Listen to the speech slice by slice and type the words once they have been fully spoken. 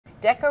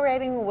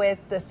Decorating with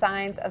the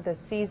signs of the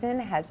season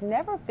has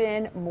never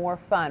been more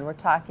fun. We're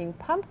talking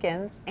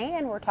pumpkins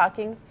and we're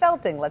talking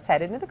felting. Let's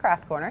head into the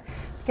craft corner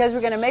because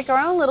we're going to make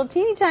our own little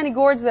teeny tiny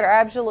gourds that are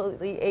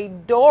absolutely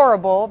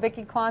adorable.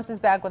 Vickie Clontz is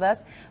back with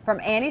us from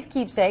Annie's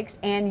Keepsakes,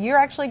 and you're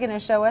actually going to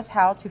show us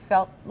how to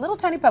felt little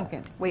tiny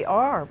pumpkins. We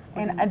are.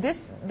 And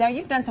now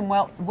you've done some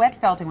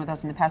wet felting with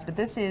us in the past, but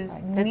this is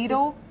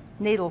needle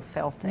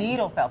felting.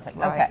 Needle felting.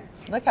 Right.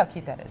 Okay. Look how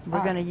cute that is.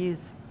 We're going to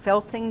use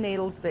felting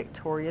needles,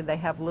 Victoria. They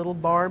have little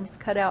barbs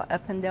cut out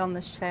up and down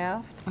the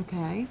shaft.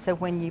 Okay. So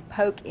when you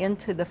poke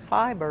into the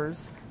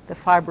fibers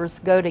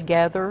go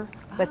together,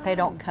 but they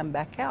don't come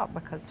back out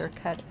because they're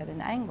cut at an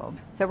angle.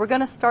 So we're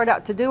going to start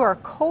out to do our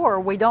core.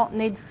 We don't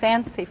need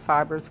fancy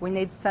fibers. We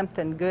need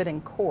something good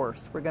and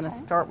coarse. We're going to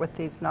start with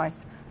these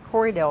nice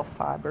Corriedale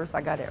fibers.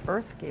 I got it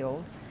Earth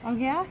Guild. Oh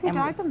yeah? Who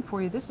dyed them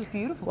for you? This is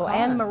beautiful. Well, color.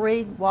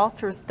 Anne-Marie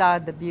Walters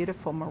dyed the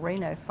beautiful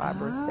merino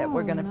fibers that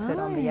we're going to put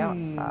on the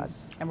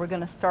outside. And we're going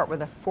to start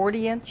with a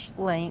 40-inch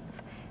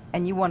length,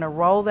 and you want to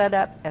roll that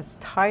up as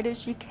tight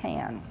as you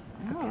can.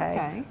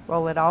 Okay.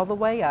 Roll it all the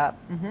way up,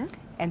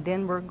 and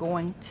then we're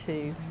going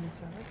to,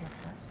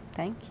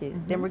 thank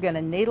you, then we're going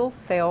to needle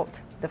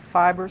felt the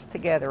fibers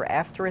together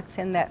after it's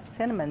in that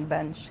cinnamon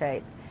bun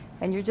shape,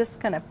 and you're just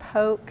going to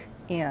poke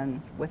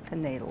in with the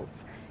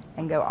needles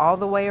and go all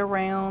the way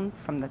around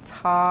from the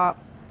top,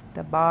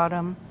 the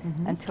bottom,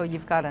 until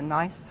you've got a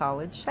nice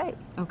solid shape.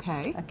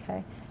 Okay.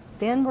 Okay.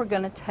 Then we're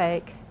going to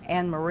take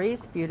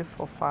Anne-Marie's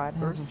beautiful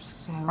fibers. Those are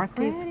so Aren't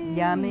pretty. these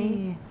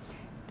yummy?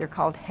 They're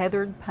called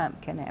heathered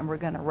pumpkin, and we're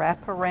going to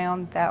wrap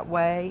around that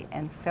way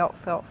and felt.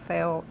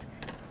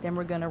 Then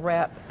we're going to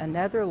wrap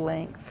another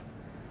length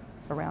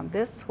around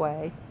this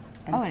way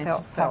and and it's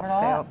just covered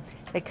all up.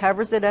 It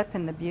covers it up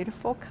in the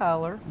beautiful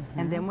color,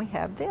 and then we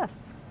have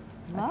this.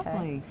 Lovely.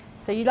 Okay.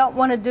 So you don't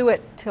want to do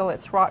it till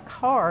it's rock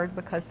hard,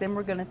 because then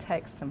we're going to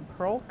take some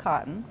pearl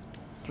cotton.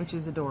 Which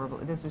is adorable.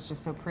 This is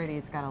just so pretty.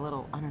 It's got a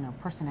little, I don't know,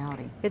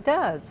 personality. It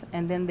does.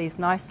 And then these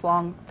nice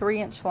long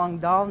 3-inch long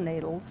doll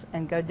needles,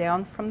 and go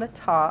down from the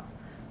top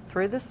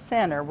through the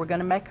center. We're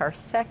going to make our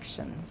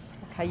sections.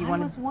 Okay, I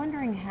was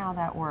wondering how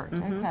that worked.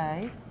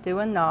 Okay. Do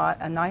a knot,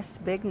 a nice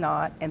big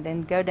knot, and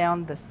then go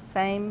down the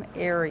same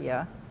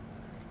area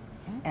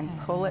and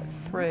pull it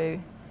through.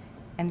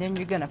 And then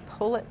you're going to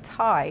pull it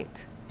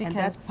tight.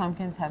 Because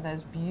pumpkins have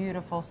those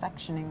beautiful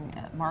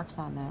sectioning marks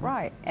on them.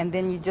 Right, and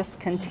then you just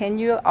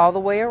continue all the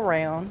way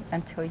around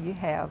until you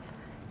have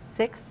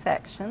 6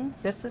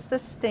 sections. This is the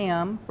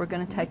stem. We're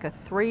going to take a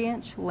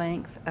 3-inch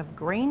length of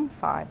green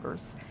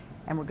fibers,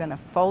 and we're going to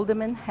fold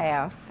them in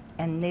half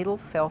and needle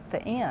felt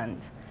the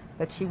end.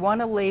 But you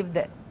want to leave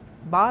the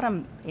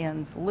bottom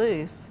ends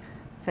loose,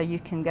 so you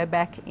can go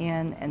back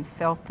in and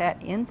felt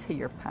that into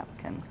your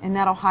pumpkin. And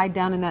that'll hide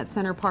down in that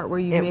center part where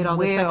you made all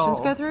the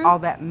sections go through? All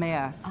that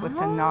mess with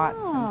the knots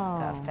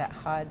and stuff, that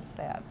hides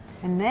that.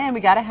 And then we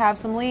got to have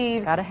some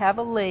leaves. Got to have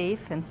a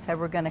leaf, and so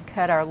we're going to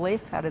cut our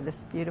leaf out of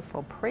this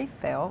beautiful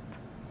pre-felt.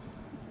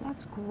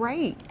 That's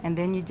great. And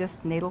then you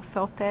just needle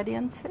felt that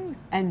in too.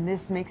 And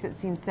this makes it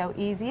seem so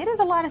easy. It is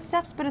a lot of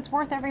steps, but it's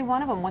worth every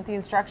one of them. Want the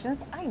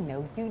instructions? I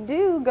know you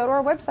do. Go to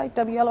our website,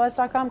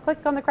 WLOS.com,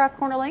 click on the Craft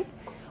Corner link.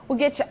 We'll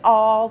get you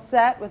all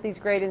set with these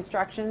great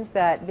instructions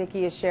that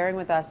Vickie is sharing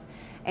with us.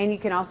 And you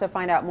can also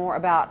find out more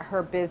about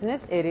her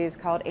business. It is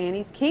called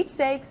Annie's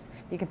Keepsakes.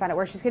 You can find out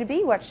where she's going to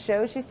be, what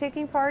shows she's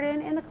taking part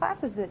in, and the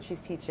classes that she's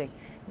teaching.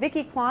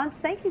 Vickie Clontz,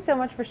 thank you so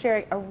much for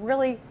sharing a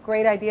really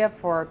great idea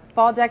for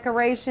fall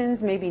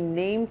decorations, maybe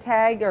name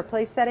tag or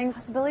place settings.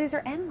 Possibilities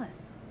are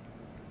endless.